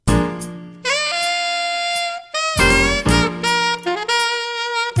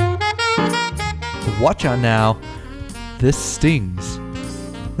Watch out now. This stings.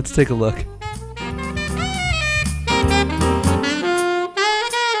 Let's take a look.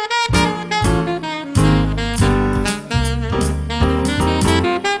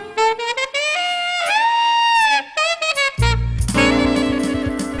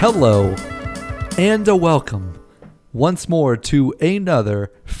 Hello, and a welcome once more to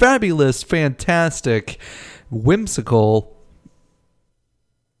another fabulous, fantastic, whimsical,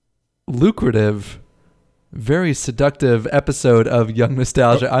 lucrative, very seductive episode of Young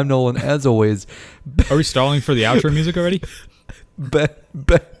Nostalgia. I'm Nolan, as always. Are we stalling for the outro music already? Ben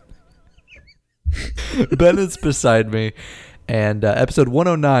is beside me. And episode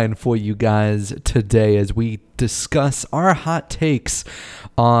 109 for you guys today as we discuss our hot takes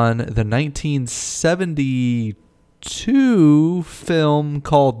on the 1972 film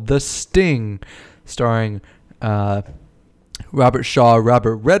called The Sting, starring Robert Shaw,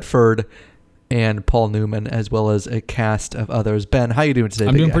 Robert Redford, and Paul Newman, as well as a cast of others. Ben, how you doing today?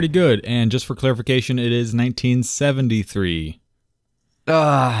 I'm doing pretty good. And just for clarification, it is 1973.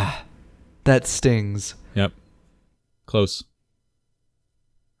 That stings. Yep. Close.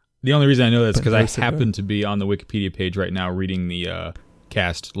 The only reason I know that is because I happen to be on the Wikipedia page right now reading the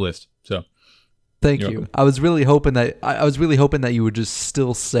cast list. So, thank you. I was really hoping that you would just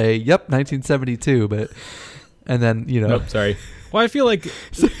still say, "Yep, 1972," but and then Nope, sorry. Well, I feel like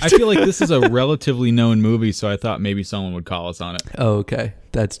this is a relatively known movie, so I thought maybe someone would call us on it. Oh, okay,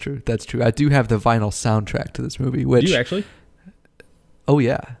 that's true. That's true. I do have the vinyl soundtrack to this movie. Which, do you actually? Oh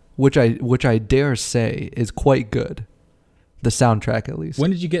yeah, which I dare say is quite good. The soundtrack, at least.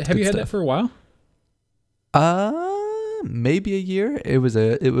 When did you get? Have you had that for a while? Maybe a year. It was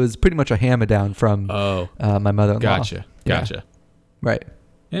pretty much a hand-me-down from my mother-in-law. Gotcha. Yeah. Right.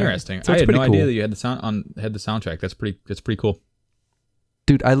 Interesting. So I had no idea cool. that you had the soundtrack. That's pretty cool.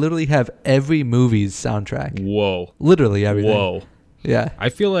 Dude, I literally have every movie's soundtrack. Whoa. Literally everything. Whoa. Yeah. I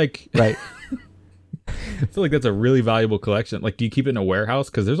feel like right. I feel like that's a really valuable collection. Like, do you keep it in a warehouse?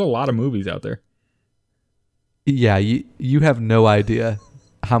 Because there's a lot of movies out there. Yeah, you have no idea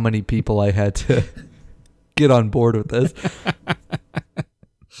how many people I had to get on board with this.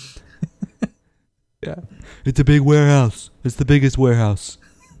 Yeah. It's a big warehouse. It's the biggest warehouse.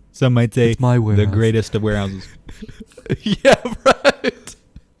 Some might say it's my warehouse. The greatest of warehouses. Yeah, right.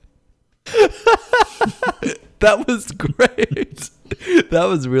 That was great. That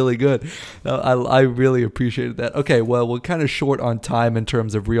was really good. I really appreciated that. Okay, well, we're kind of short on time in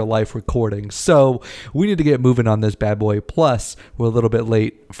terms of real life recording, so we need to get moving on this bad boy. Plus, we're a little bit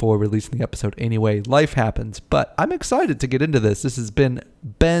late for releasing the episode anyway. Life happens, but I'm excited to get into this. This has been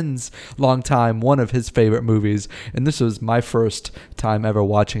Ben's long time, one of his favorite movies, and this was my first time ever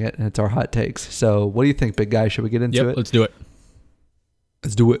watching it, and it's our hot takes. So what do you think, big guy? Should we get into it? Let's do it.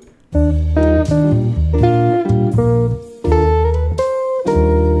 Let's do it.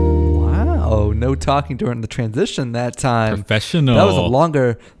 Wow, no talking during the transition that time. Professional. That was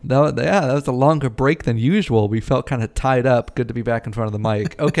a longer break than usual. We felt kind of tied up. Good to be back in front of the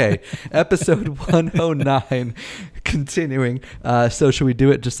mic. Okay, episode 109, continuing. So should we do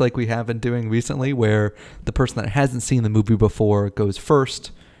it just like we have been doing recently, where the person that hasn't seen the movie before goes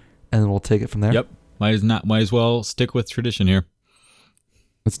first, and then we'll take it from there? Yep. Might as well stick with tradition here.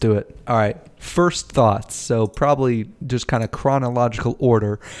 Let's do it. All right. First thoughts. So probably just kind of chronological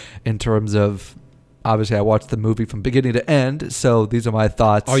order in terms of, obviously I watched the movie from beginning to end. So these are my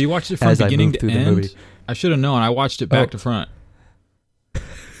thoughts. Oh, you watched it from beginning to end? The movie. I should have known. I watched it back to front.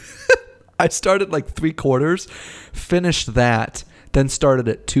 I started like 3/4, finished that, then started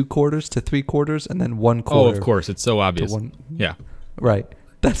at 2/4 to 3/4, and then 1/4. Oh, of course. It's so obvious. Yeah. Right.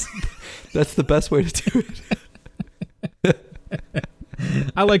 That's the best way to do it.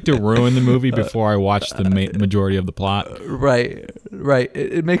 I like to ruin the movie before I watch the majority of the plot. Right.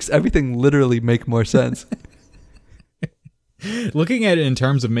 It makes everything literally make more sense. Looking at it in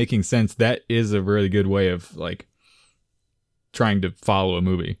terms of making sense, that is a really good way of like trying to follow a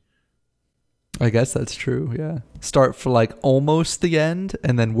movie. I guess that's true, yeah. Start for like almost the end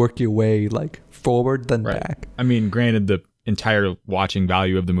and then work your way like forward, then back. I mean, granted, the entire watching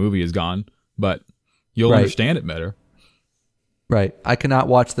value of the movie is gone, but you'll understand it better. Right. I cannot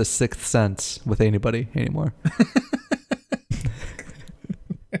watch The Sixth Sense with anybody anymore.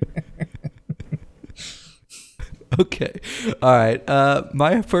 Okay. All right.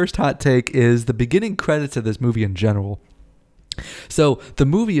 My first hot take is the beginning credits of this movie in general. So the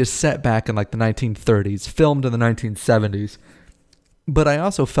movie is set back in like the 1930s, filmed in the 1970s. But I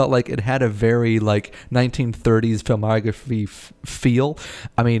also felt like it had a very like 1930s filmography feel.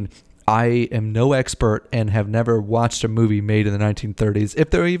 I mean, I am no expert and have never watched a movie made in the 1930s.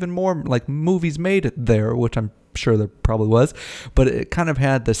 If there are even more like movies made there, which I'm sure there probably was, but it kind of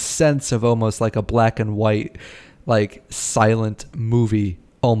had the sense of almost like a black and white, like silent movie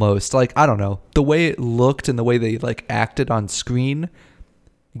almost. Like, I don't know, the way it looked and the way they like acted on screen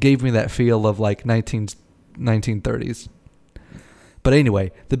gave me that feel of like 1930s. But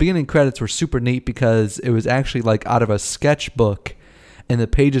anyway, the beginning credits were super neat because it was actually like out of a sketchbook, and the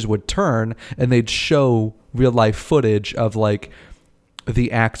pages would turn and they'd show real life footage of like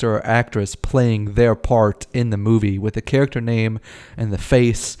the actor or actress playing their part in the movie with the character name and the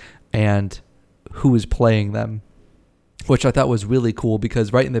face and who is playing them, which I thought was really cool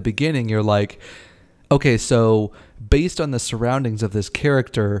because right in the beginning you're like, okay, so based on the surroundings of this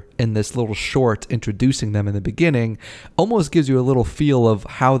character in this little short introducing them in the beginning, almost gives you a little feel of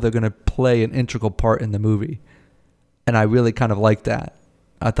how they're going to play an integral part in the movie. And I really kind of liked that.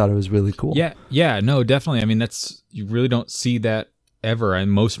 I thought it was really cool. Yeah, no, definitely. I mean, you really don't see that ever. In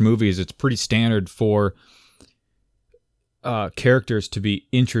most movies, it's pretty standard for characters to be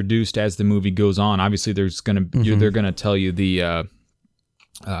introduced as the movie goes on. Obviously, they're gonna tell you the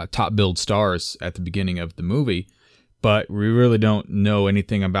top billed stars at the beginning of the movie, but we really don't know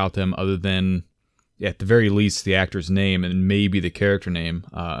anything about them other than, at the very least, the actor's name and maybe the character name.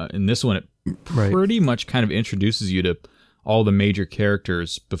 In this one, it pretty much kind of introduces you to all the major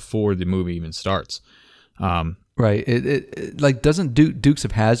characters before the movie even starts. Right. It like doesn't Dukes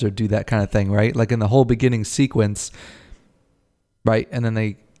of Hazzard do that kind of thing, right? Like in the whole beginning sequence, right? And then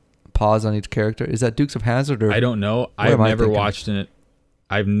they pause on each character. Is that Dukes of Hazzard? Or I don't know. I've never watched an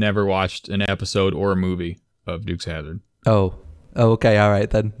episode or a movie of Dukes of Hazzard. Oh, okay. All right,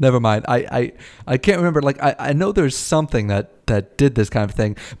 then. Never mind. I can't remember. Like, I know there's something that did this kind of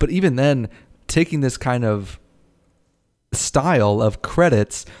thing, but even then, taking this kind of style of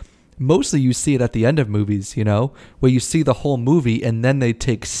credits, mostly you see it at the end of movies, you know, where you see the whole movie and then they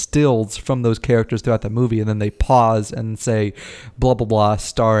take stills from those characters throughout the movie and then they pause and say blah blah blah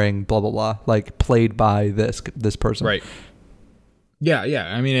starring blah blah blah, like played by this person. Right. Yeah.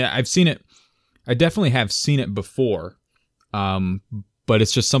 I mean, I've seen it. I definitely have seen it before, but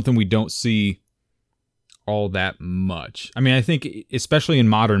it's just something we don't see all that much. I mean, I think especially in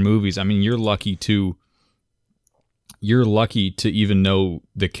modern movies, I mean, you're lucky to even know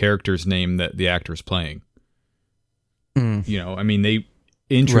the character's name that the actor's playing. You know, I mean, they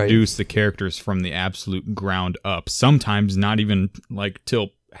introduce the characters from the absolute ground up. Sometimes not even like till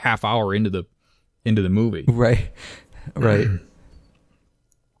half hour into the movie. Right.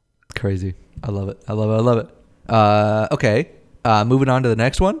 Crazy. I love it. Okay. Moving on to the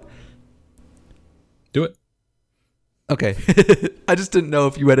next one. Do it. Okay. I just didn't know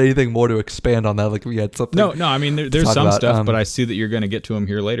if you had anything more to expand on that. Like we had something. No. I mean, there's some stuff, but I see that you're going to get to them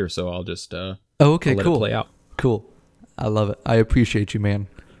here later, so I'll just okay, let cool. it play out. Cool. I love it. I appreciate you, man,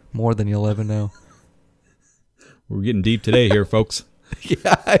 more than you'll ever know. We're getting deep today here, folks.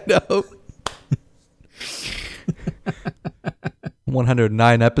 Yeah, I know.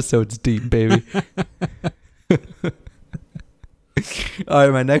 109 episodes deep, baby. All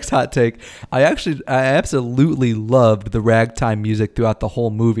right, my next hot take. I absolutely loved the ragtime music throughout the whole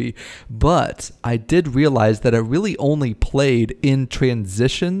movie, but I did realize that it really only played in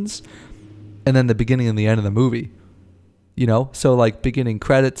transitions and then the beginning and the end of the movie. You know, so like beginning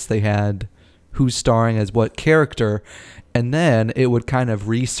credits, they had who's starring as what character, and then it would kind of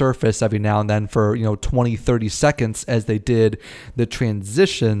resurface every now and then for, 20, 30 seconds as they did the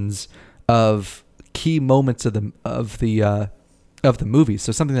transitions of key moments of the movie.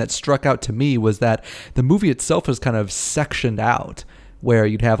 So something that struck out to me was that the movie itself was kind of sectioned out, where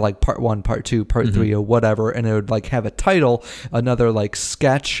you'd have like part 1, part 2, part 3 or whatever, and it would like have a title, another like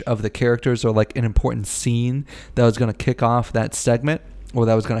sketch of the characters or like an important scene that was going to kick off that segment, or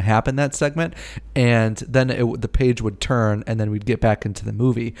that was going to happen that segment, and then the page would turn and then we'd get back into the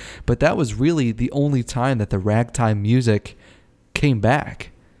movie. But that was really the only time that the ragtime music came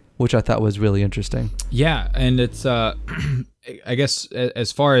back, which I thought was really interesting. Yeah, and it's I guess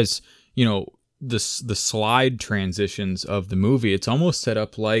as far as, the slide transitions of the movie, it's almost set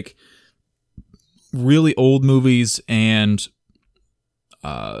up like really old movies and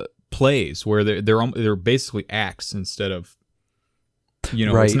plays where they're basically acts instead of,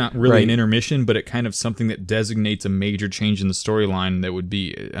 it's not really an intermission, but it kind of something that designates a major change in the storyline. That would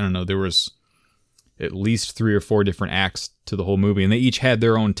be, I don't know, there was at least 3 or 4 different acts to the whole movie, and they each had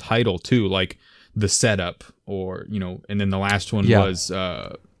their own title too, like the setup, or and then the last one was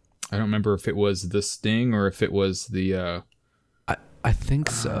I don't remember if it was The Sting or if it was the I think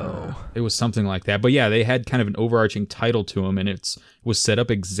so. It was something like that. But yeah, they had kind of an overarching title to them, and it was set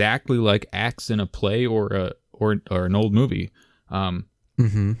up exactly like acts in a play or an old movie.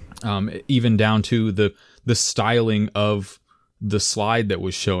 Even down to the styling of the slide that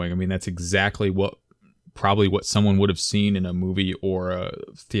was showing. I mean, that's exactly what someone would have seen in a movie or a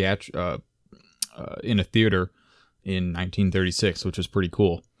in a theater in 1936, which was pretty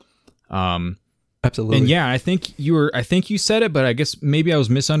cool. Absolutely. And yeah, I think you said it, but I guess maybe I was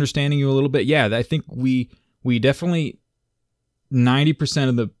misunderstanding you a little bit. Yeah, I think we definitely 90%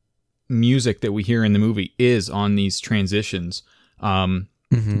 of the music that we hear in the movie is on these transitions.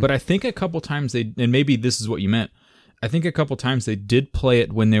 But I think a couple times and maybe this is what you meant. I think a couple times they did play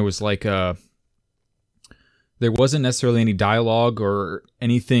it when there was like there wasn't necessarily any dialogue or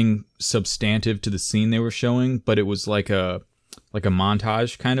anything substantive to the scene they were showing, but it was like a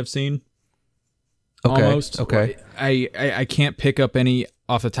montage kind of scene. Okay. Almost. Okay. I can't pick up any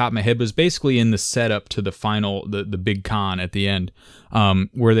off the top of my head, but it's basically in the setup to the final, the big con at the end,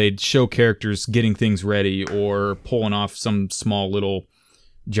 where they'd show characters getting things ready or pulling off some small little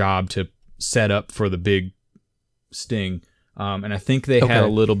job to set up for the big sting. And I think they had a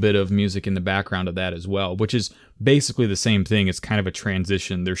little bit of music in the background of that as well, which is basically the same thing. It's kind of a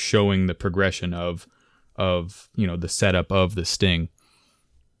transition. They're showing the progression of the setup of the sting.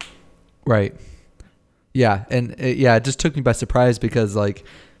 Right. Yeah, and it just took me by surprise because, like,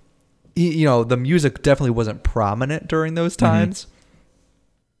 the music definitely wasn't prominent during those times,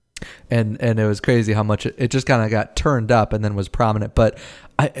 and it was crazy how much it just kind of got turned up and then was prominent. But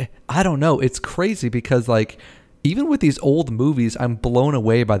I don't know, it's crazy because, like, even with these old movies, I'm blown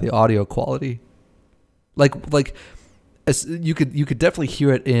away by the audio quality. Like you could definitely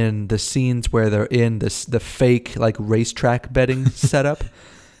hear it in the scenes where they're in the fake like racetrack betting setup.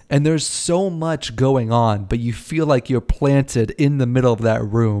 And there's so much going on, but you feel like you're planted in the middle of that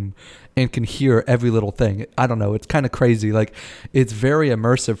room and can hear every little thing. I don't know. It's kind of crazy. Like, it's very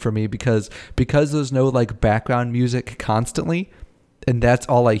immersive for me because there's no like background music constantly, and that's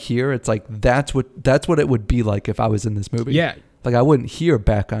all I hear. It's like that's what it would be like if I was in this movie. Yeah. Like, I wouldn't hear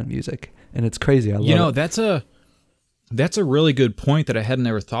background music, and it's crazy. I love it. That's a really good point that I hadn't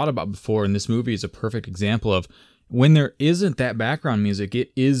ever thought about before, and this movie is a perfect example of when there isn't that background music.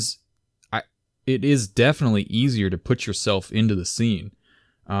 It is definitely easier to put yourself into the scene.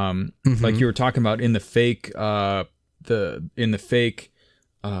 Like you were talking about in the fake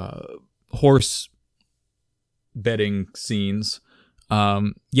horse betting scenes.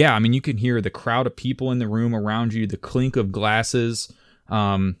 Yeah, I mean, you can hear the crowd of people in the room around you, the clink of glasses,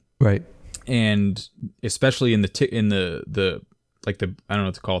 right, and especially in the I don't know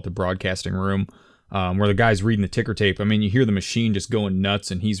what to call it, the broadcasting room. Where the guy's reading the ticker tape. I mean, you hear the machine just going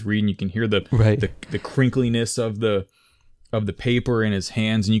nuts, and he's reading. You can hear the crinkliness of the paper in his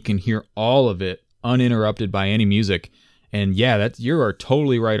hands, and you can hear all of it uninterrupted by any music. And yeah, you are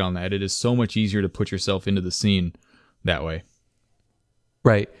totally right on that. It is so much easier to put yourself into the scene that way.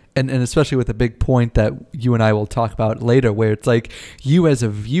 Right. And especially with a big point that you and I will talk about later, where it's like you as a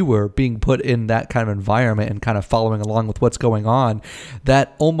viewer being put in that kind of environment and kind of following along with what's going on,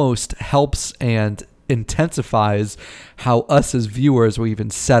 that almost helps and intensifies how us as viewers were even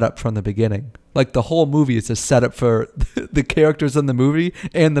set up from the beginning. Like, the whole movie is a setup for the characters in the movie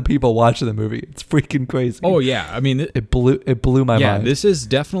and the people watching the movie. It's freaking crazy. Oh yeah, I mean it blew my mind. Yeah, this is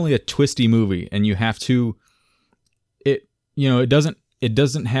definitely a twisty movie, and you have to.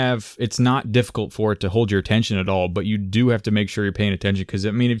 It's not difficult for it to hold your attention at all, but you do have to make sure you're paying attention, because,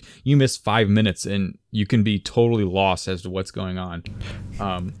 I mean, if you miss 5 minutes and you can be totally lost as to what's going on.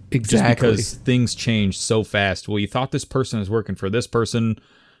 Exactly. Just because things change so fast. Well, you thought this person was working for this person,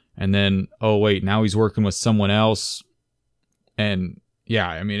 and then, oh, wait, now he's working with someone else. And, yeah,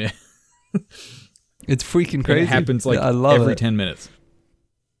 I mean, it's freaking crazy. It happens like every 10 minutes.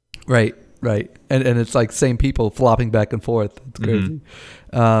 Right. Right. And it's like same people flopping back and forth. It's crazy.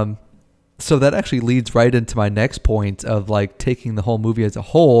 So that actually leads right into my next point of like taking the whole movie as a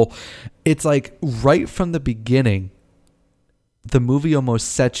whole. It's like right from the beginning, the movie almost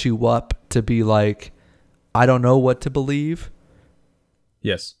sets you up to be like, I don't know what to believe.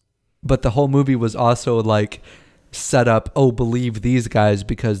 Yes. But the whole movie was also like set up, oh, believe these guys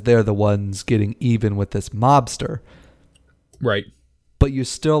because they're the ones getting even with this mobster. Right. But you're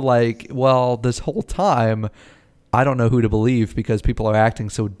still like, well, this whole time, I don't know who to believe because people are acting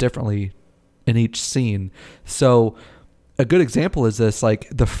so differently in each scene. So a good example is this, like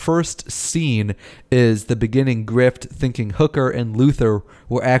the first scene is the beginning grift thinking Hooker and Luther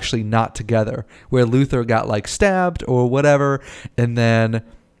were actually not together, where Luther got like stabbed or whatever. And then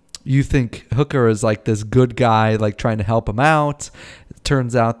you think Hooker is like this good guy, like trying to help him out. It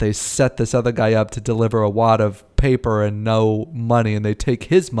turns out they set this other guy up to deliver a wad of paper and no money, and they take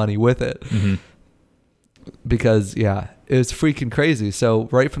his money with it. Mm-hmm. Because, yeah, it's freaking crazy. So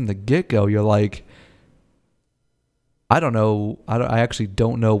right from the get-go, you're like, I don't know. I actually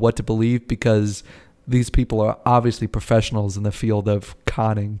don't know what to believe, because these people are obviously professionals in the field of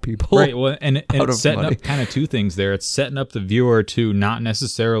conning people. Right. Well, and it's setting up kind of two things there. It's setting up the viewer to not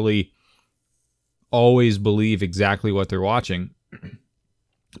necessarily always believe exactly what they're watching,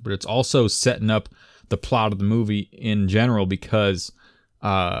 but it's also setting up the plot of the movie in general, because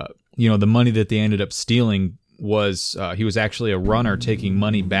the money that they ended up stealing was he was actually a runner taking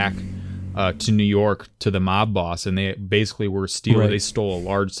money back to New York to the mob boss, and they basically were stealing. Right. They stole a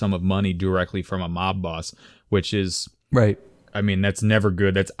large sum of money directly from a mob boss, which is right. I mean, that's never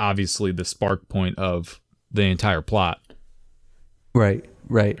good. That's obviously the spark point of the entire plot. Right.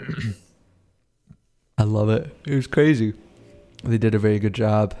 I love it. It was crazy. They did a very good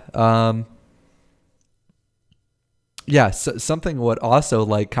job. So something what also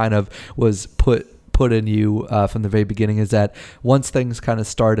like kind of was put in you from the very beginning is that once things kind of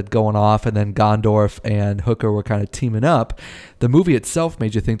started going off, and then Gondorf and Hooker were kind of teaming up, the movie itself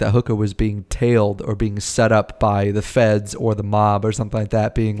made you think that Hooker was being tailed or being set up by the feds or the mob or something like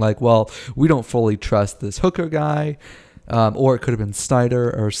that, being like, well, we don't fully trust this Hooker guy, or it could have been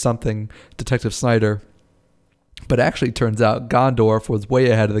Snyder or something, Detective Snyder. But actually turns out Gondorf was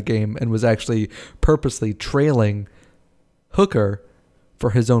way ahead of the game and was actually purposely trailing Hooker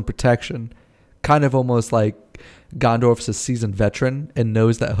for his own protection. Kind of almost like Gondorf's a seasoned veteran and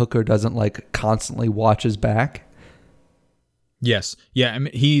knows that Hooker doesn't like constantly watch his back. Yes. Yeah, I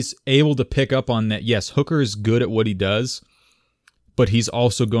mean, he's able to pick up on that. Yes, Hooker is good at what he does, but he's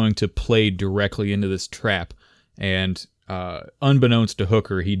also going to play directly into this trap. And unbeknownst to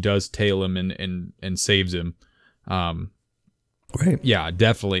Hooker, he does tail him and saves him. Right. Yeah,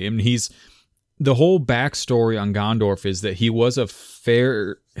 definitely. I mean, the whole backstory on Gondorf is that he was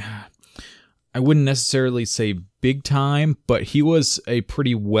I wouldn't necessarily say big time, but he was a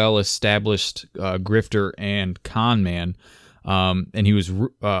pretty well-established grifter and con man. And he was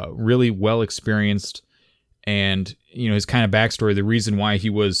really well experienced. And, his kind of backstory, the reason why he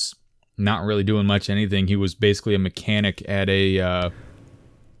was not really doing much anything, he was basically a mechanic at a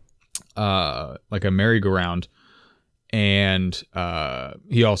merry-go-round. And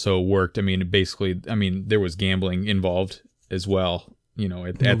he also worked, there was gambling involved as well,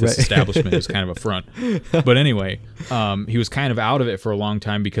 at this establishment. It was kind of a front. But anyway, he was kind of out of it for a long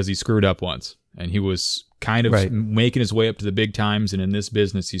time because he screwed up once. And he was kind of making his way up to the big times. And in this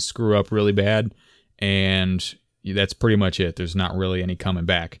business, he screw up really bad. And that's pretty much it. There's not really any coming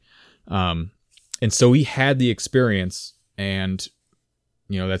back. And so he had the experience, and,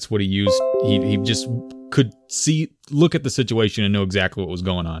 that's what he used. He just could look at the situation and know exactly what was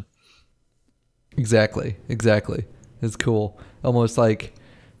going on. Exactly. It's cool. Almost like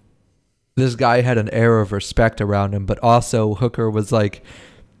this guy had an air of respect around him, but also Hooker was like,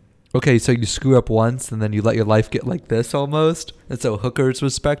 okay, so you screw up once and then you let your life get like this almost. And so Hooker's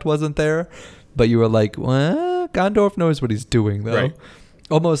respect wasn't there, but you were like, well, Gondorf knows what he's doing though. Right.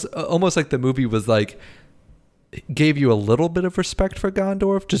 Almost like the movie was like, gave you a little bit of respect for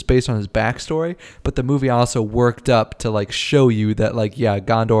Gondorf just based on his backstory, but the movie also worked up to like show you that like, yeah,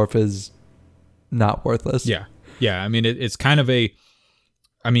 Gondorf is not worthless. Yeah. I mean, it's kind of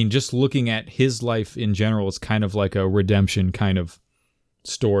just looking at his life in general, it's kind of like a redemption kind of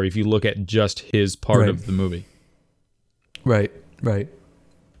story if you look at just his part of the movie. Right.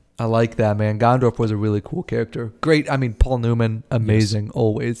 I like that, man. Gondorf was a really cool character. Great. I mean, Paul Newman, amazing, yes.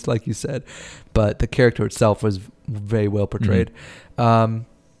 Always, like you said. But the character itself was very well portrayed. Mm-hmm.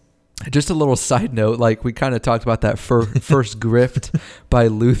 Just a little side note, like we kind of talked about that first grift by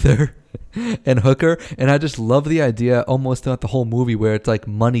Luther and Hooker. And I just love the idea almost throughout the whole movie where it's like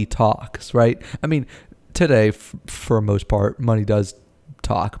money talks, right? I mean, today, for most part, money does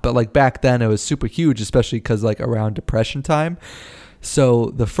talk. But like back then, it was super huge, especially because like around Depression time. So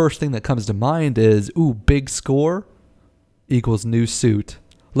the first thing that comes to mind is, big score equals new suit.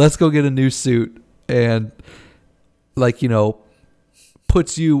 Let's go get a new suit. And like,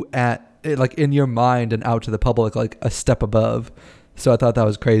 puts you at like in your mind and out to the public, like a step above. So I thought that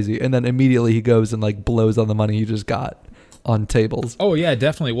was crazy. And then immediately he goes and like blows on the money he just got on tables. Oh yeah,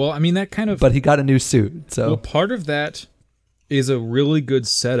 definitely. Well, I mean, that kind of, but he got a new suit. So part of that is a really good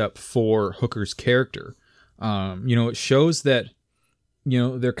setup for Hooker's character. It shows that,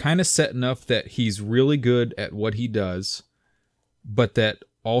 they're kind of setting up that he's really good at what he does, but that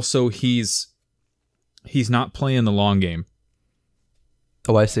also he's not playing the long game.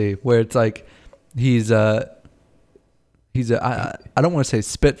 Oh, I see. Where it's like he's I don't want to say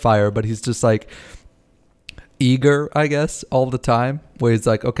spitfire, but he's just like eager, I guess, all the time. Where he's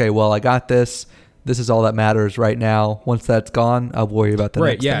like, okay, well, I got this. This is all that matters right now. Once that's gone, I'll worry about the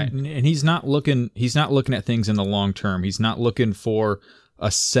next thing. And he's not looking at things in the long term. He's not looking for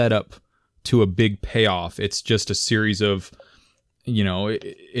a setup to a big payoff. It's just a series of,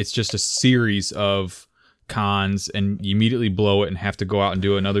 it's just a series of cons, and you immediately blow it and have to go out and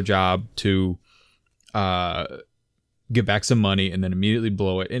do another job to get back some money, and then immediately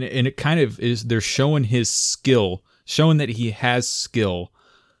blow it. And it kind of is, they're showing his skill, showing that he has skill,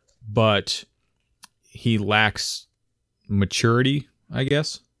 but he lacks maturity, I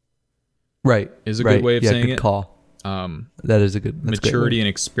guess. Right. Is a good way of saying good it. Call. That is a good maturity and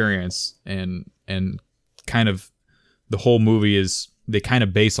experience, and kind of the whole movie is, they kind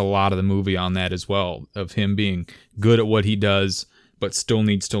of base a lot of the movie on that as well, of him being good at what he does, but still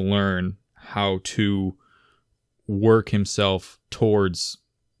needs to learn how to work himself towards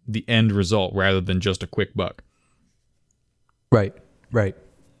the end result rather than just a quick buck. Right.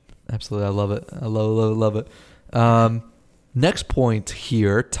 Absolutely. I love it. I love it. Next point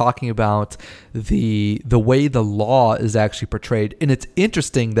here, talking about the way the law is actually portrayed. And it's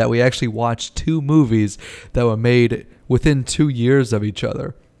interesting that we actually watched two movies that were made within 2 years of each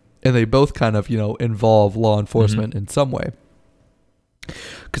other. And they both kind of, involve law enforcement in some way.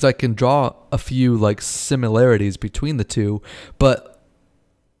 Because I can draw a few like similarities between the two, but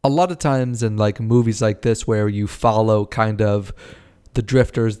a lot of times in like movies like this where you follow kind of the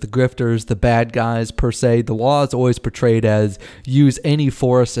drifters, the grifters, the bad guys per se, the law is always portrayed as use any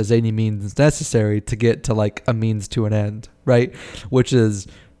force as any means necessary to get to like a means to an end, right? Which is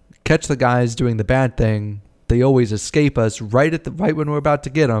catch the guys doing the bad thing. They always escape us right when we're about to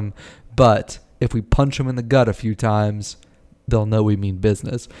get them. But if we punch them in the gut a few times, they'll know we mean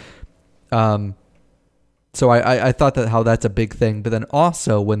business. So I thought that how that's a big thing. But then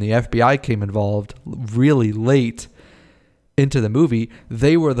also when the FBI came involved really late into the movie,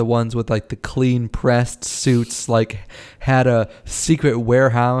 they were the ones with like the clean pressed suits, like had a secret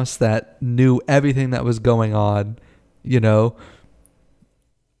warehouse that knew everything that was going on,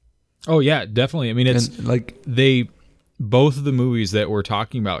 Oh yeah, definitely. I mean, it's and like both of the movies that we're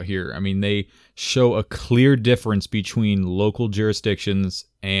talking about here, I mean, they show a clear difference between local jurisdictions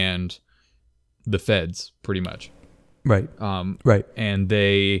and the feds, pretty much. Right. Right. And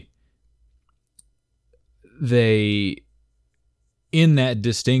they in that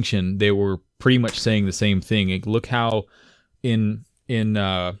distinction, they were pretty much saying the same thing. Like, look how in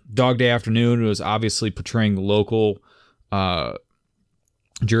Dog Day Afternoon, it was obviously portraying local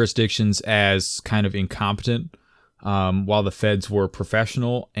jurisdictions as kind of incompetent, while the feds were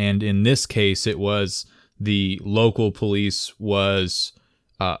professional. And in this case, it was the local police was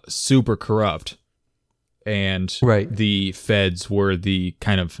super corrupt, and the feds were the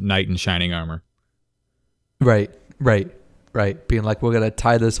kind of knight in shining armor. Right. Being like, we're gonna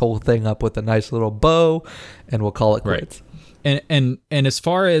tie this whole thing up with a nice little bow, and we'll call it quits. Right. And as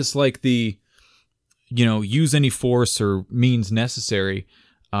far as like the, use any force or means necessary,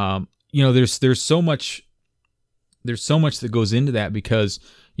 there's so much that goes into that, because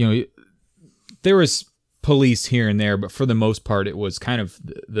there was police here and there, but for the most part, it was kind of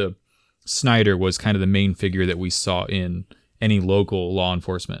the Snyder was kind of the main figure that we saw in any local law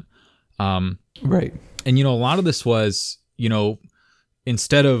enforcement. Right. And a lot of this was,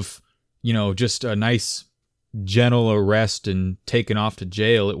 instead of just a nice gentle arrest and taken off to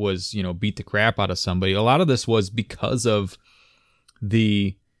jail, it was beat the crap out of somebody. A lot of this was because of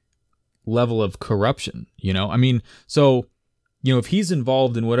the level of corruption, I mean, so if he's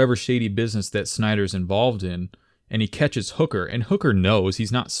involved in whatever shady business that Snyder's involved in, and he catches Hooker, and Hooker knows,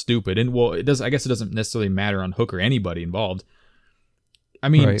 he's not stupid, and I guess it doesn't necessarily matter on Hooker, anybody involved. I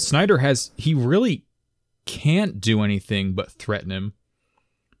mean, Snyder he really can't do anything but threaten him,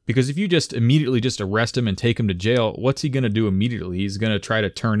 because if you just immediately just arrest him and take him to jail, what's he going to do immediately? He's going to try to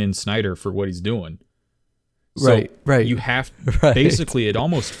turn in Snyder for what he's doing. So right. You have basically, it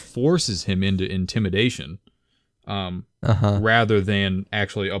almost forces him into intimidation, rather than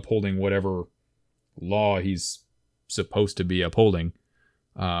actually upholding whatever law he's supposed to be upholding.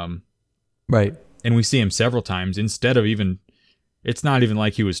 Right. And we see him several times, instead of even, it's not even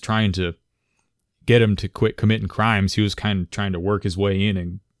like he was trying to get him to quit committing crimes. He was kind of trying to work his way in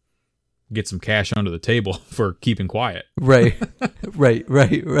and get some cash under the table for keeping quiet. Right.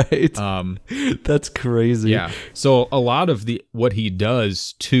 That's crazy. Yeah. So a lot of what he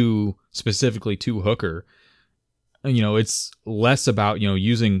does specifically to Hooker, it's less about,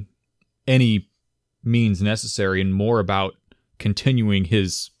 using any means necessary and more about continuing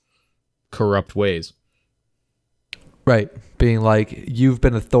his corrupt ways. Right. Being like, you've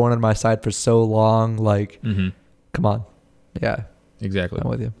been a thorn in my side for so long. Like, come on. Yeah. Exactly. I'm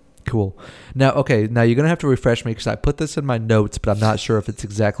with you. Cool. Now, okay. Now you're going to have to refresh me because I put this in my notes, but I'm not sure if it's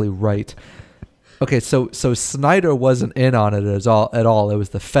exactly right. Okay. So Snyder wasn't in on it at all. It was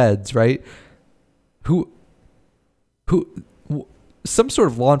the feds, right? Who, some sort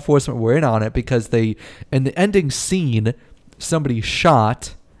of law enforcement were in on it because in the ending scene, somebody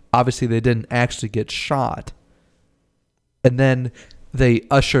shot. Obviously, they didn't actually get shot. And then they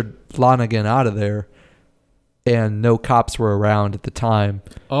ushered Lonigan out of there, and no cops were around at the time.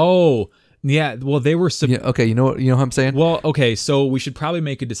 Oh, yeah. Well, they were... Okay, you know what I'm saying? Well, okay, so we should probably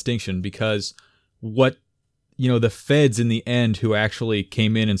make a distinction because the feds in the end who actually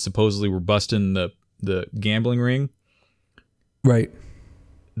came in and supposedly were busting the gambling ring... Right.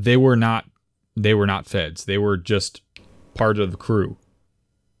 They were not feds. They were just part of the crew.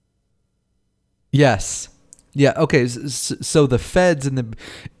 Yes. Yeah, okay. So the feds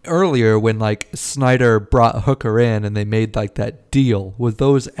earlier when like Snyder brought Hooker in and they made like that deal, was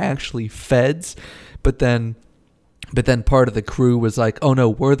those actually feds? But then part of the crew was like, "Oh no,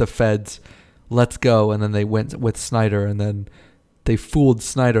 we're the feds. Let's go." And then they went with Snyder and then they fooled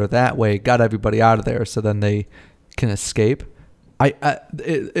Snyder that way, got everybody out of there so then they can escape.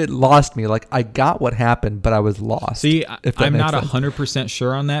 It lost me. Like, I got what happened, but I was lost. See, I'm not 100%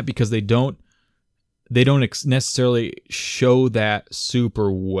 sure on that because they don't necessarily show that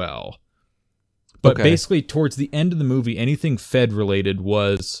super well. But basically, towards the end of the movie, anything Fed related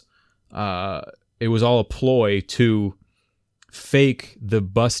was, it was all a ploy to fake the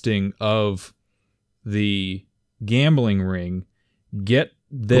busting of the gambling ring, get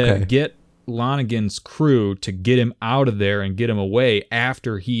Lonigan's crew to get him out of there and get him away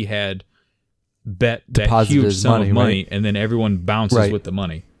after he had bet that huge sum of money, right? And then everyone bounces with the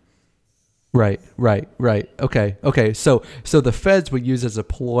money. Right. Okay. So the feds would use as a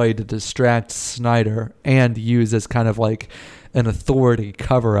ploy to distract Snyder and use as kind of like an authority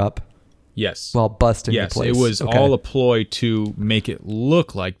cover up. Yes. While busting the place. Yes, it was all a ploy to make it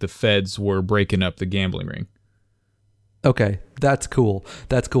look like the feds were breaking up the gambling ring. Okay, that's cool.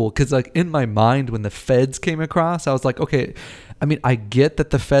 Because like in my mind, when the feds came across, I was like, okay, I mean, I get that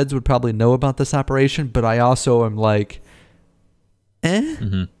the feds would probably know about this operation, but I also am like,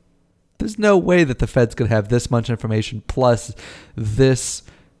 there's no way that the feds could have this much information plus this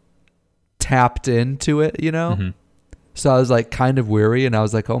tapped into it, you know? Mm-hmm. So I was like kind of weary and I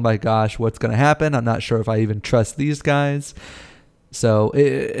was like, oh my gosh, what's going to happen? I'm not sure if I even trust these guys. So,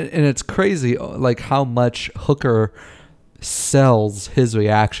 and it's crazy like how much Hooker sells his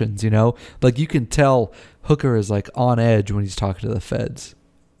reactions, you know? Like you can tell Hooker is like on edge when he's talking to the feds.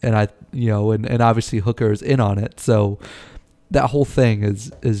 And and obviously Hooker is in on it. So that whole thing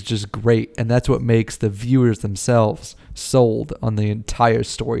is just great. And that's what makes the viewers themselves sold on the entire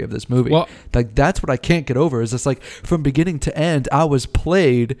story of this movie. Well, like that's what I can't get over is just like from beginning to end, I was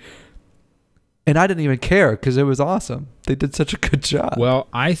played and I didn't even care because it was awesome. They did such a good job. Well,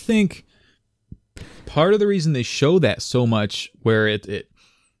 I think part of the reason they show that so much where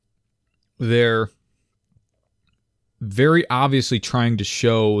they're very obviously trying to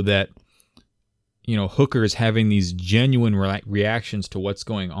show that, Hooker is having these genuine reactions to what's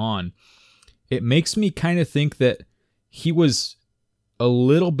going on. It makes me kind of think that he was a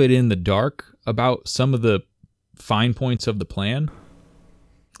little bit in the dark about some of the fine points of the plan.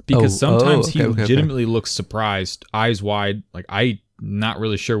 Because sometimes he legitimately looks surprised, eyes wide, like I'm not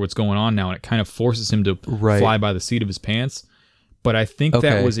really sure what's going on now, and it kind of forces him to fly by the seat of his pants. But I think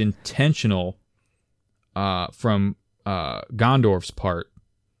that was intentional from Gondorf's part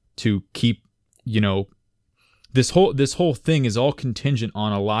to keep, this whole thing is all contingent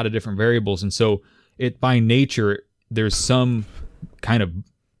on a lot of different variables, and so it by nature there's some kind of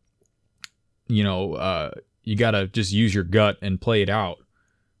you gotta just use your gut and play it out.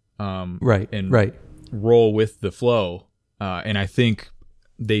 Roll with the flow. And I think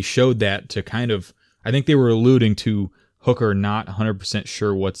they showed that to kind of, I think they were alluding to Hooker not 100%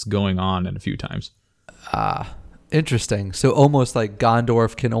 sure what's going on in a few times. Interesting. So almost like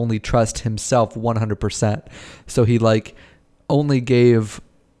Gondorf can only trust himself 100%. So he like only gave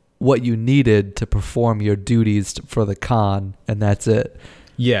what you needed to perform your duties for the con, and that's it.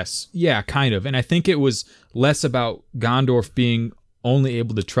 Yes. Yeah, kind of. And I think it was less about Gondorf being only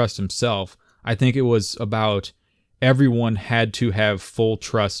able to trust himself. I think it was about everyone had to have full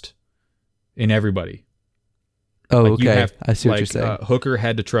trust in everybody. Oh, like okay. I see what you're saying. Hooker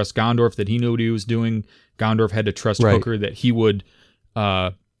had to trust Gondorf that he knew what he was doing. Gondorf had to trust Hooker that he would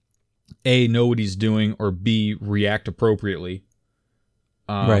A, know what he's doing, or B, react appropriately.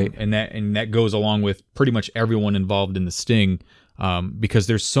 Right. And that goes along with pretty much everyone involved in the sting, because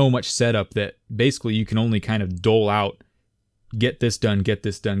there's so much setup that basically you can only kind of dole out, get this done, get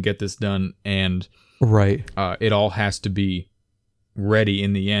this done, get this done, and Right. It all has to be ready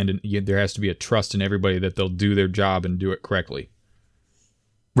in the end, and there has to be a trust in everybody that they'll do their job and do it correctly.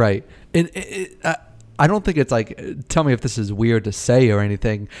 Right. And I don't think it's like, tell me if this is weird to say or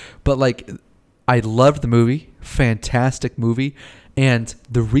anything, but like, I loved the movie, fantastic movie. And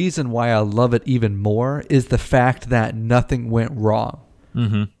the reason why I love it even more is the fact that nothing went wrong.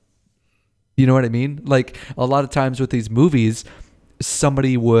 Mm-hmm. You know what I mean? Like, a lot of times with these movies,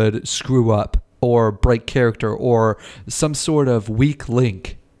 somebody would screw up or break character or some sort of weak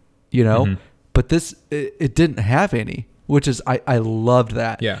link, you know? Mm-hmm. But this, it didn't have any, which is, I loved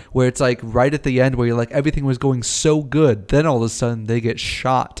that. Yeah. Where it's like right at the end where you're like, everything was going so good. Then all of a sudden they get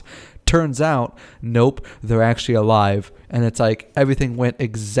shot. Turns out, nope, they're actually alive. And it's like everything went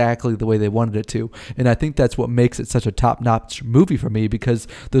exactly the way they wanted it to. And I think that's what makes it such a top-notch movie for me, because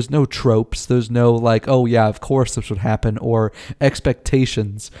there's no tropes. There's no like, oh yeah, of course this would happen, or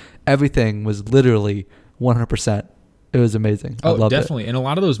expectations. Everything was literally 100%. It was amazing. I loved definitely. it. And a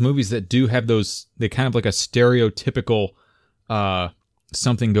lot of those movies that do have those, they kind of like a stereotypical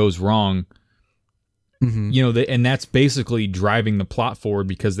something goes wrong. Mm-hmm. You know, and that's basically driving the plot forward,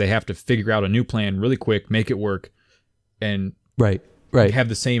 because they have to figure out a new plan really quick, make it work, and Right. have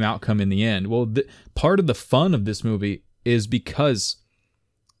the same outcome in the end. Well, part of the fun of this movie is because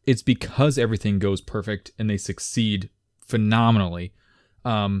everything goes perfect and they succeed phenomenally.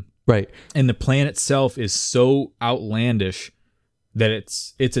 Right. And the plan itself is so outlandish that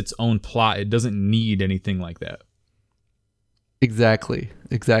it's its own plot. It doesn't need anything like that. Exactly.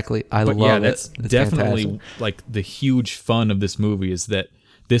 I But love yeah, it. that's It's definitely fantastic. like the huge fun of this movie, is that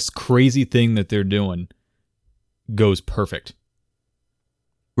this crazy thing that they're doing goes perfect.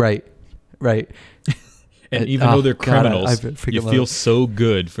 Right. And even though they're criminals, you feel it. so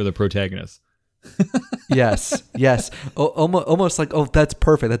good for the protagonist. Yes. Almost like, oh, that's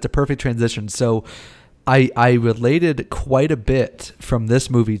perfect. That's a perfect transition. So I related quite a bit from this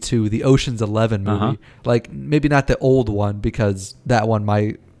movie to the Ocean's 11 movie. Uh-huh. Like, maybe not the old one, because that one,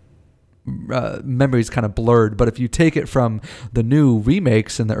 my memory's kind of blurred. But if you take it from the new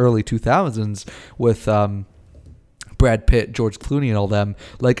remakes in the early 2000s with Brad Pitt, George Clooney, and all them,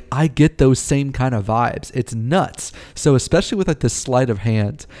 like, I get those same kind of vibes. It's nuts. So especially with like the sleight of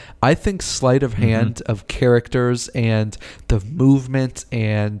hand, I think sleight of hand of characters and the movement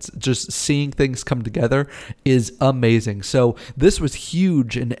and just seeing things come together is amazing. So this was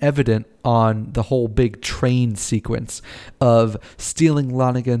huge and evident on the whole big train sequence of stealing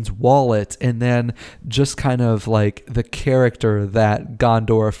Lonigan's wallet, and then just kind of like the character that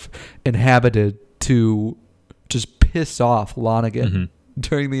Gondorf inhabited to just piss off Lonigan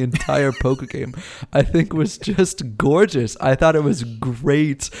during the entire poker game, I think was just gorgeous. I thought it was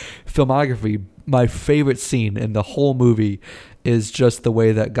great filmography. My favorite scene in the whole movie is just the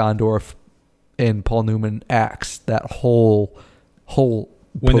way that Gondorf and Paul Newman acts that whole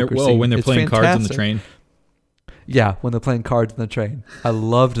When they're poker scene. when they're It's playing cards on the fantastic. train. Yeah, when they're playing cards on the train. I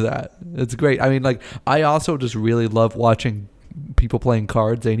loved that. It's great. I mean, like, I also just really love watching people playing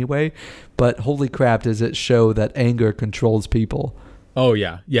cards anyway, but holy crap, does it show that anger controls people. Oh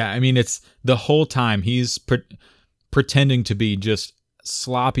yeah. I mean, it's the whole time he's pretending to be just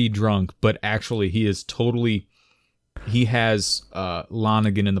sloppy drunk, but actually he has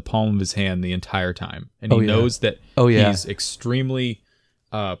Lonigan in the palm of his hand the entire time, and he knows that he's extremely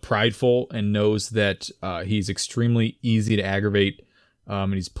prideful, and knows that he's extremely easy to aggravate,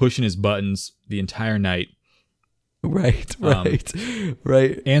 and he's pushing his buttons the entire night. Right.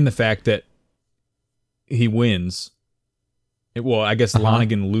 And the fact that he wins. I guess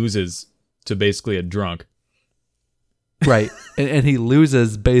Lonigan loses to basically a drunk. Right. And he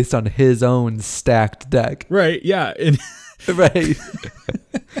loses based on his own stacked deck. Right, yeah. Right.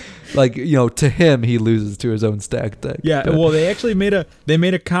 Like, you know, to him, he loses to his own stacked deck. Yeah, but, well, they actually made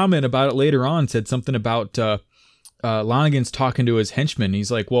a comment about it later on, said something about Lonigan's talking to his henchman.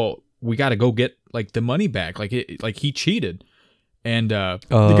 He's like, well, we got to go get like the money back. Like he cheated. And the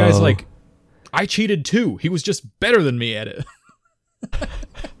guy's like, I cheated too. He was just better than me at it.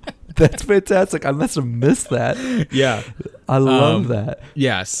 That's fantastic. I must have missed that. Yeah. I love that.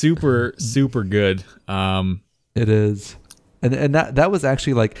 Yeah, super good. It is. And that was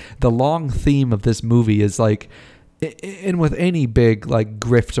actually like the long theme of this movie is like, and with any big like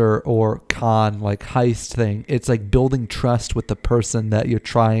grifter or con like heist thing, it's like building trust with the person that you're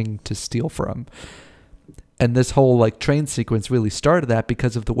trying to steal from. And this whole like train sequence really started that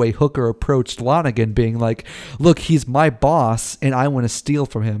because of the way Hooker approached Lonigan, being like, look, he's my boss and I want to steal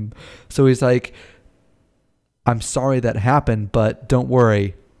from him. So he's like, I'm sorry that happened, but don't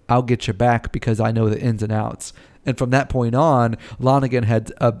worry, I'll get you back because I know the ins and outs. And from that point on, Lonigan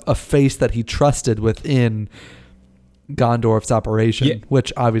had a face that he trusted within Gondorf's operation,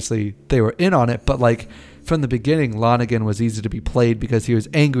 which obviously they were in on it. But like from the beginning, Lonigan was easy to be played because he was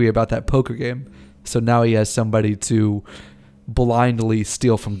angry about that poker game. So now he has somebody to blindly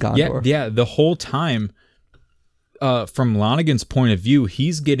steal from Gondor. Yeah, the whole time, from Lonigan's point of view,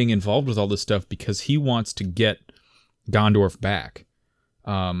 he's getting involved with all this stuff because he wants to get Gondorf back.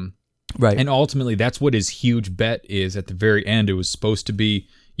 Right. And ultimately, that's what his huge bet is at the very end. It was supposed to be,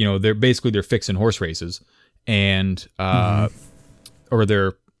 they're fixing horse races, and or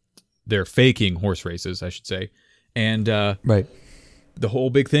they're faking horse races, I should say. And right. The whole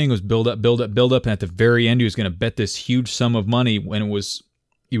big thing was build up, and at the very end, he was going to bet this huge sum of money when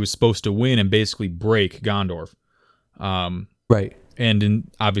he was supposed to win and basically break Gondorf. Right.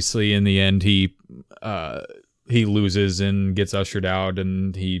 And obviously, in the end, he loses and gets ushered out,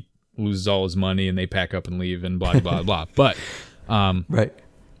 and he loses all his money, and they pack up and leave, and blah blah blah. But right.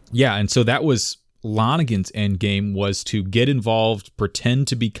 Yeah, and so that was Lonigan's end game, was to get involved, pretend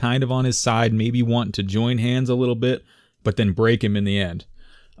to be kind of on his side, maybe want to join hands a little bit, but then break him in the end.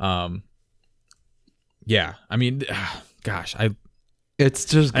 Yeah, I mean, gosh, it's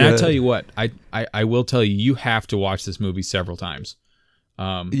just good. And I tell you what, I will tell you, you have to watch this movie several times.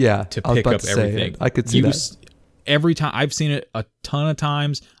 To pick up everything. I could see that. Every time I've seen it a ton of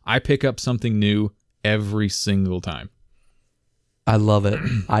times, I pick up something new every single time. I love it.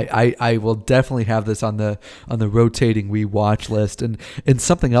 I will definitely have this on the rotating rewatch list. And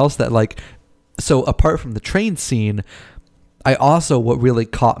something else that so apart from the train scene, what really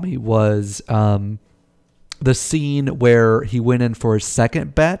caught me was the scene where he went in for his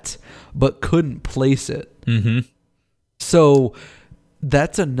second bet but couldn't place it. Mm-hmm. So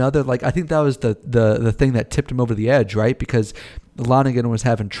that's another, I think that was the thing that tipped him over the edge, right? Because Lonigan was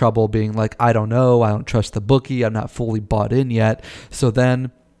having trouble being like, I don't know, I don't trust the bookie, I'm not fully bought in yet. So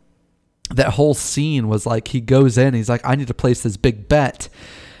then that whole scene was like, he goes in, he's like, I need to place this big bet,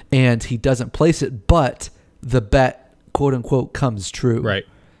 and he doesn't place it, but the bet, quote unquote, comes true. Right.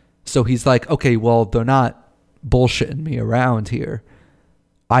 So he's like, okay, well, they're not bullshitting me around here.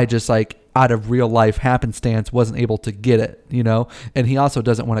 I just out of real life happenstance wasn't able to get it, and he also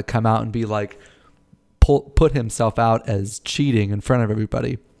doesn't want to come out and be like, put himself out as cheating in front of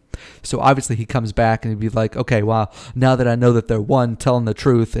everybody. So obviously he comes back and he'd be like, okay, well, now that I know that they're one, telling the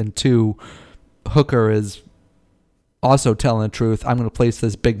truth, and two, Hooker is also telling the truth, I'm going to place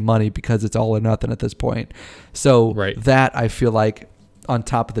this big money because it's all or nothing at this point. So that, I feel like, on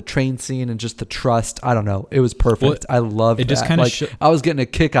top of the train scene and just the trust, I don't know, it was perfect. I loved it. Just kind of I was getting a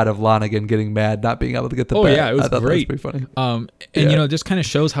kick out of Lonigan getting mad, not being able to get the bet. Oh yeah, it was great. That was pretty funny. And it just kind of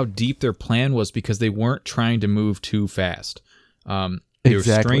shows how deep their plan was, because they weren't trying to move too fast. They were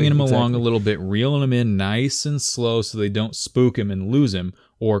stringing him along a little bit, reeling him in nice and slow so they don't spook him and lose him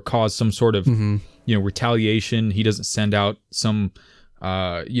or cause some sort of retaliation. He doesn't send out some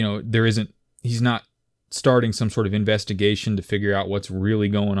he's not starting some sort of investigation to figure out what's really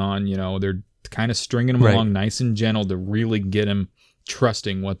going on. They're kind of stringing him along nice and gentle to really get him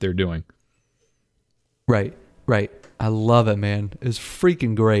trusting what they're doing. Right. I love it, man. It was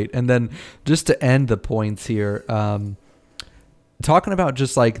freaking great. And then just to end the points here, talking about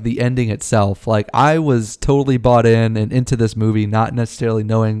just the ending itself, I was totally bought in and into this movie, not necessarily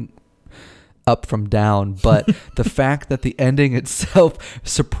knowing up from down, but the fact that the ending itself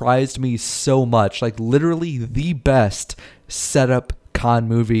surprised me so much, literally the best setup con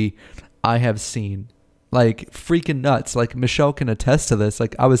movie I have seen. Freaking nuts. Michelle can attest to this.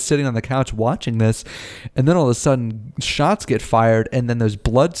 I was sitting on the couch watching this, and then all of a sudden shots get fired and then there's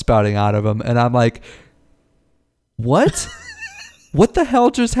blood spouting out of them, and I'm like, what? What the hell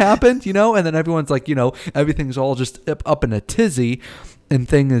just happened? And then everyone's like, everything's all just up in a tizzy and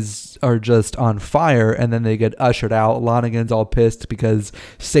things are just on fire, and then they get ushered out. Lonigan's all pissed because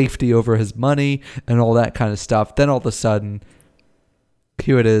safety over his money and all that kind of stuff. Then all of a sudden,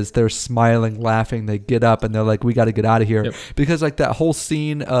 here it is. They're smiling, laughing. They get up and they're like, we got to get out of here. Yep. Because that whole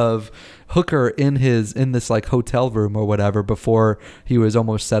scene of Hooker in this hotel room or whatever, before he was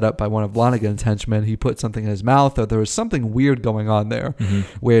almost set up by one of Lonigan's henchmen, he put something in his mouth, or there was something weird going on there,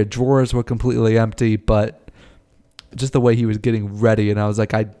 where drawers were completely empty, but just the way he was getting ready. And I was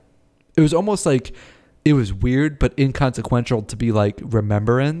like, it was almost like it was weird but inconsequential to be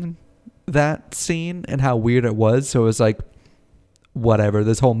remembering that scene and how weird it was. So it was whatever,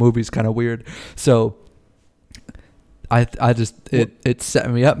 this whole movie's kind of weird. So I just it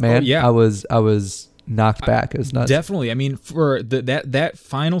set me up, man. Oh, yeah. I was knocked back. It was nuts. Definitely. I mean, for that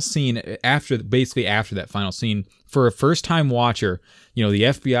final scene after that final scene, for a first time watcher, you know, the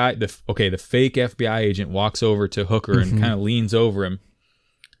FBI, the fake FBI agent walks over to Hooker and kind of leans over him.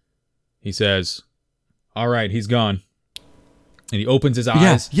 He says, "All right, he's gone." And he opens his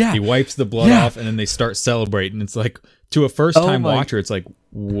eyes. Yeah. He wipes the blood off, and then they start celebrating. It's like, to a first time watcher, it's like,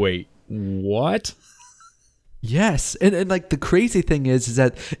 wait, what? Yes, and like the crazy thing is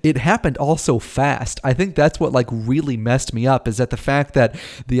that it happened all so fast. I think that's what like really messed me up, is that the fact that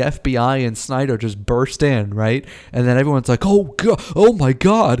the FBI and Snyder just burst in, right? And then everyone's like, "Oh god, oh my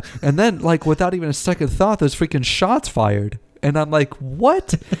god!" And then like without even a second thought, there's freaking shots fired, and I'm like,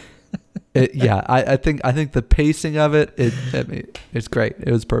 "What?" I think the pacing of it's great.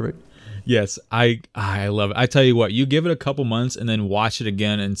 It was perfect. Yes, I love it. I tell you what, you give it a couple months and then watch it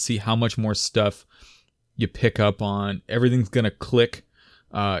again and see how much more stuff you pick up on. Everything's gonna click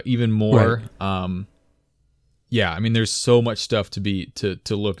even more. Right. I mean, there's so much stuff to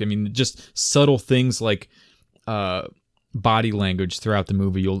look. I mean, just subtle things like body language throughout the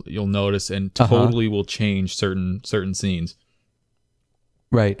movie you'll notice, and totally will change certain scenes.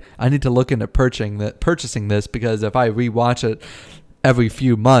 Right. I need to look into purchasing this, because if I rewatch it every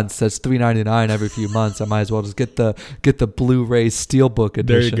few months, that's $3.99 every few months. I might as well just get the Blu-ray Steelbook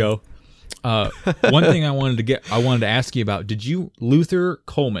edition. There you go. One thing I wanted to ask you about. Luther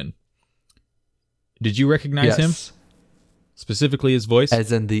Coleman? Did you recognize him? Specifically his voice?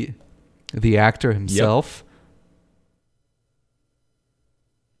 As in the actor himself?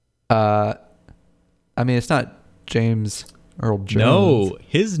 Yep. I mean, it's not James Earl Jones. No,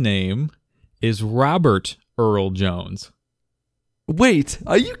 his name is Robert Earl Jones. Wait,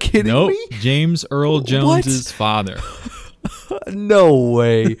 are you kidding me? James Earl Jones's father. No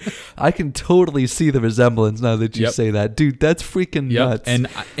way. I can totally see the resemblance now that you say that. Dude, that's freaking nuts.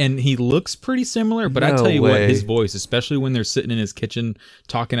 And he looks pretty similar, but I tell you what, his voice, especially when they're sitting in his kitchen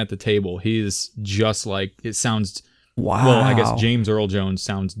talking at the table, he is just like, it sounds, wow. Well, I guess James Earl Jones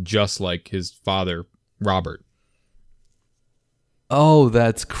sounds just like his father, Robert. Oh,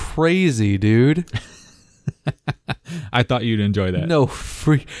 that's crazy, dude. I thought you'd enjoy that. No,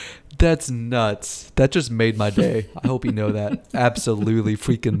 that's nuts. That just made my day. I hope you know that. Absolutely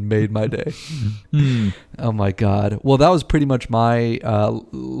freaking made my day. Oh my God. Well, that was pretty much my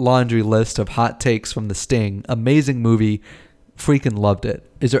laundry list of hot takes from The Sting. Amazing movie. Freaking loved it.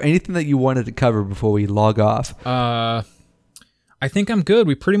 Is there anything that you wanted to cover before we log off? I think I'm good.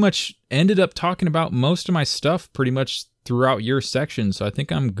 We pretty much ended up talking about most of my stuff pretty much throughout your section, so I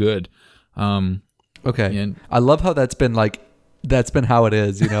think I'm good. Okay. And I love how that's been how it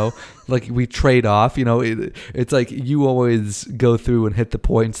is, you know? Like we trade off, you know? It's like you always go through and hit the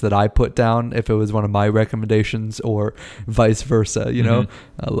points that I put down if it was one of my recommendations, or vice versa, you know?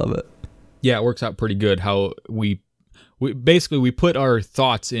 I love it. Yeah, it works out pretty good how we put our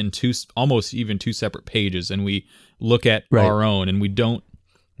thoughts in almost two separate pages, and we look at our own, and we don't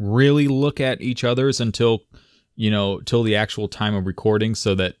really look at each other's until the actual time of recording,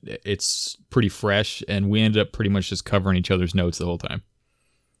 so that it's pretty fresh, and we ended up pretty much just covering each other's notes the whole time.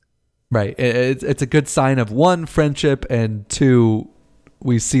 Right. It's a good sign of, one, friendship, and two,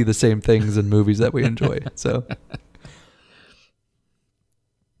 we see the same things in movies that we enjoy. So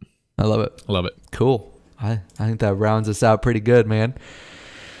I love it. Love it. Cool. I think that rounds us out pretty good, man.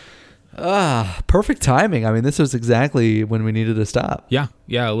 Perfect timing. I mean, this was exactly when we needed to stop. Yeah,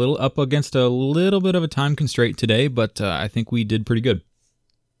 a little up against a little bit of a time constraint today, but I think we did pretty good.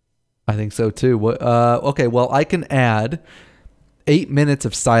 I think so too. Okay, well, I can add 8 minutes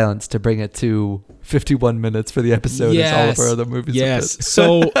of silence to bring it to 51 minutes for the episode, as all of our other movies. Yes.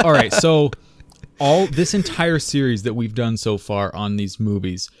 So, all right. So, all this entire series that we've done so far on these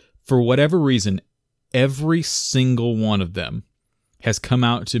movies, for whatever reason, every single one of them has come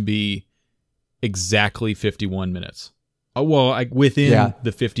out to be exactly 51 minutes. Within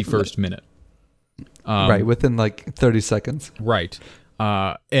the 51st minute. Right, within like 30 seconds. Right.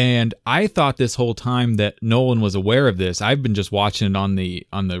 And I thought this whole time that Nolan was aware of this. I've been just watching it on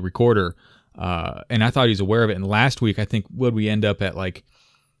the recorder, and I thought he was aware of it. And last week, I think, we end up at like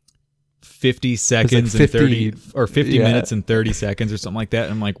 50 seconds like 50, and 30 or 50 minutes and 30 seconds or something like that.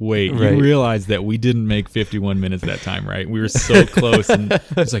 And I'm like, wait, you realize that we didn't make 51 minutes that time, right? We were so close. And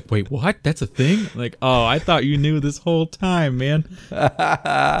it's like, wait, what? That's a thing? Like, oh, I thought you knew this whole time, man.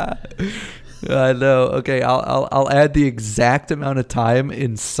 I know. Okay, I'll add the exact amount of time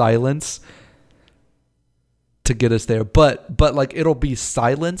in silence to get us there. But like it'll be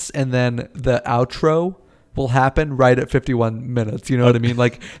silence, and then the outro will happen right at 51 minutes. You know what I mean?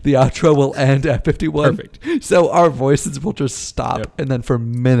 Like the outro will end at 51. Perfect. So our voices will just stop, and then for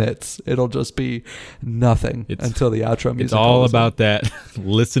minutes it'll just be nothing until the outro music. It's all about that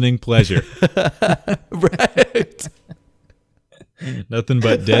listening pleasure. Right. Nothing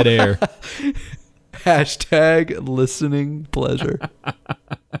but dead air. Hashtag listening pleasure.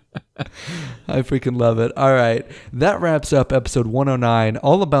 I freaking love it. All right. That wraps up episode 109,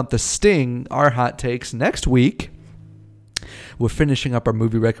 all about The Sting, our hot takes. Next week, we're finishing up our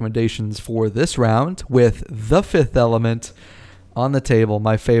movie recommendations for this round with The Fifth Element on the table,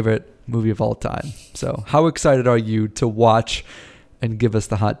 my favorite movie of all time. So how excited are you to watch and give us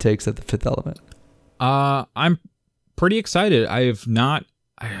the hot takes of The Fifth Element? I'm pretty excited. I have not,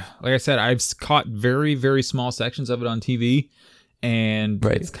 like I said, I've caught very, very small sections of it on TV. And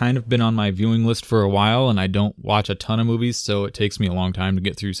It's kind of been on my viewing list for a while, and I don't watch a ton of movies, so it takes me a long time to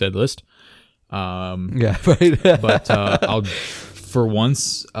get through said list. But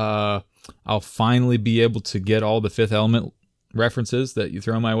I'll finally be able to get all the Fifth Element references that you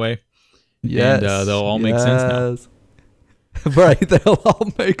throw my way. Yes, and they'll all make sense now. Right, they'll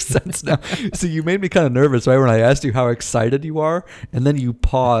all make sense now. So you made me kind of nervous, right, when I asked you how excited you are, and then you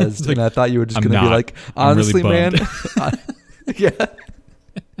paused, and I thought you were just going to be like, honestly, man. Yeah.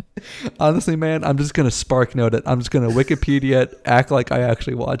 Honestly, man, I'm just going to Spark Note it. I'm just going to Wikipedia it, act like I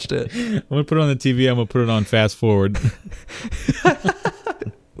actually watched it. I'm going to put it on the TV. I'm going to put it on fast forward.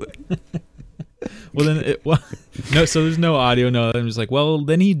 No, so there's no audio. No, I'm just like, well,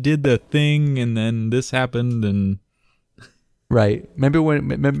 then he did the thing, and then this happened, and... Right. Remember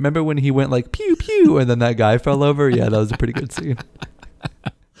when he went like, pew, pew, and then that guy fell over? Yeah, that was a pretty good scene.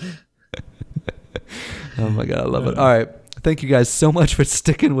 Oh, my God, I love it. All right. Thank you guys so much for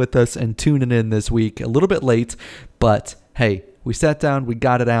sticking with us and tuning in this week. A little bit late, but hey, we sat down, we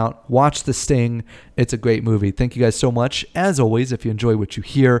got it out, watched The Sting. It's a great movie. Thank you guys so much. As always, if you enjoy what you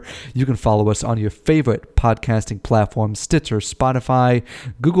hear, you can follow us on your favorite podcasting platforms, Stitcher, Spotify,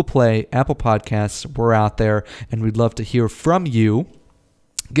 Google Play, Apple Podcasts. We're out there, and we'd love to hear from you.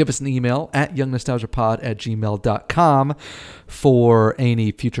 Give us an email at youngnostalgiapod@gmail.com for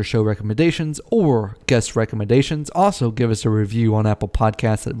any future show recommendations or guest recommendations. Also, give us a review on Apple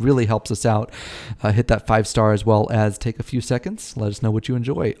Podcasts. It really helps us out. Hit that 5-star as well as take a few seconds. Let us know what you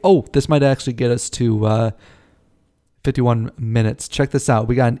enjoy. Oh, this might actually get us to 51 minutes. Check this out.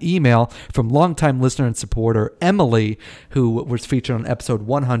 We got an email from longtime listener and supporter Emily, who was featured on episode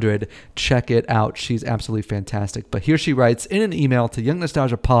 100. Check it out. She's absolutely fantastic. But here she writes in an email to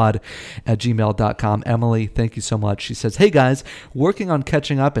youngnostalgiapod@gmail.com. Emily, thank you so much. She says, hey guys, working on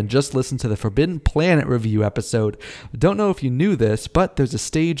catching up and just listened to the Forbidden Planet review episode. Don't know if you knew this, but there's a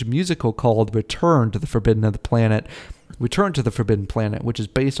stage musical called Return to the Forbidden Planet, which is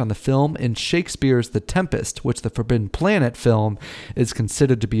based on the film in Shakespeare's The Tempest, which the Forbidden Planet film is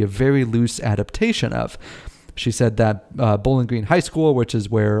considered to be a very loose adaptation of. She said that Bowling Green High School, which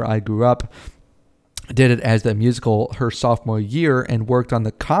is where I grew up, did it as the musical her sophomore year and worked on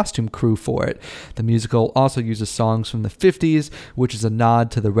the costume crew for it. The musical also uses songs from the 50s, which is a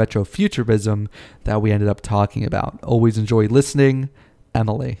nod to the retrofuturism that we ended up talking about. Always enjoy listening,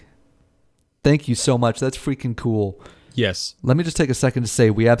 Emily. Thank you so much. That's freaking cool. Yes. Let me just take a second to say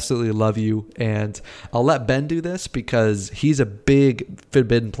we absolutely love you, and I'll let Ben do this because he's a big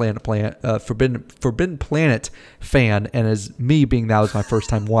Forbidden Planet fan, and as me being that was my first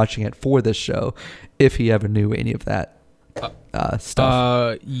time watching it for this show, if he ever knew any of that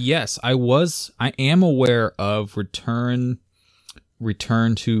stuff. Yes, I am aware of Return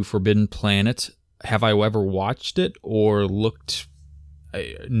to Forbidden Planet. Have I ever watched it or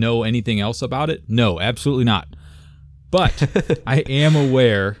know anything else about it? No, absolutely not. But I am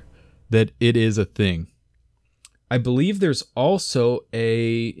aware that it is a thing. I believe there's also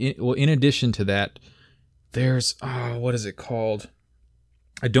in addition to that, there's, what is it called?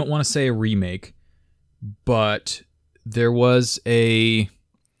 I don't want to say a remake, but there was I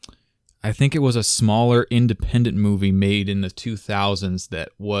think it was a smaller independent movie made in the 2000s that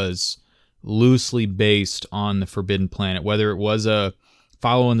was loosely based on the Forbidden Planet, whether it was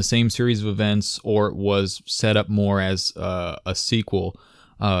following the same series of events or it was set up more as a sequel.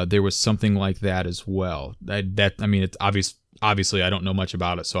 There was something like that as well. It's obvious. Obviously, I don't know much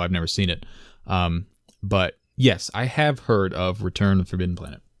about it, so I've never seen it. But yes, I have heard of Return to the Forbidden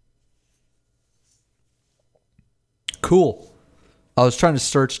Planet. Cool. I was trying to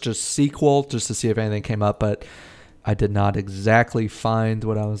search just sequel just to see if anything came up, but I did not exactly find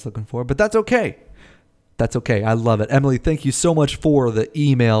what I was looking for. But that's okay. That's okay. I love it. Emily, thank you so much for the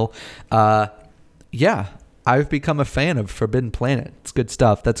email. Yeah, I've become a fan of Forbidden Planet. It's good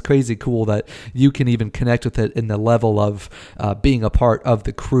stuff. That's crazy cool that you can even connect with it in the level of being a part of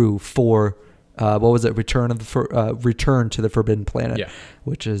the crew for what was it? Return to the Forbidden Planet. Yeah.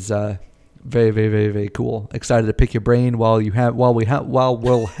 Which is very, very, very, very cool. Excited to pick your brain while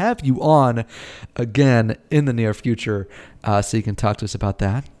we'll have you on again in the near future, so you can talk to us about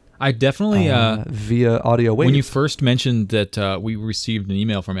that. I definitely via audio waves. When you first mentioned that we received an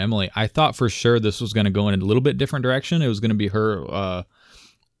email from Emily, I thought for sure this was going to go in a little bit different direction. It was going to be her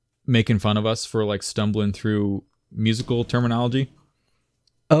making fun of us for like stumbling through musical terminology.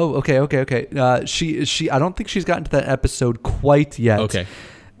 Oh, okay. She. I don't think she's gotten to that episode quite yet. Okay.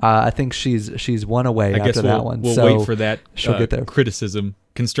 I think she's one away after that one. We'll so wait for that. She'll get there.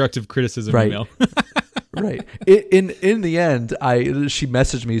 Constructive criticism right. email. Right. In the end, she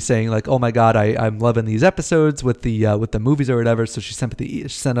messaged me saying like, "Oh my God, I'm loving these episodes with the movies or whatever." So she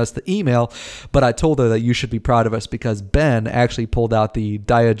sent us the email, but I told her that you should be proud of us because Ben actually pulled out the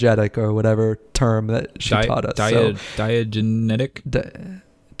diegetic or whatever term that she taught us. Diagenetic.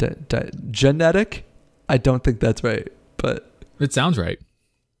 Genetic? I don't think that's right, but it sounds right.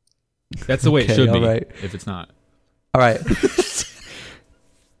 That's the way it should be. Right. If it's not, all right.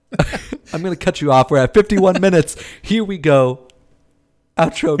 I'm going to cut you off. We're at 51 minutes. Here we go.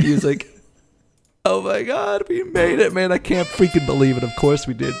 Outro music. Oh my God, we made it, man. I can't freaking believe it. Of course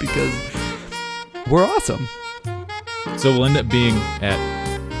we did because we're awesome. So we'll end up being at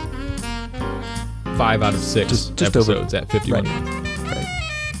 5 out of 6 just episodes over. At 51 right. minutes.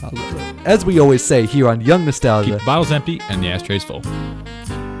 Right. As we always say here on Young Nostalgia, keep the bottles empty and the ashtrays full.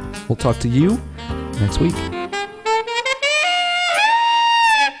 We'll talk to you next week.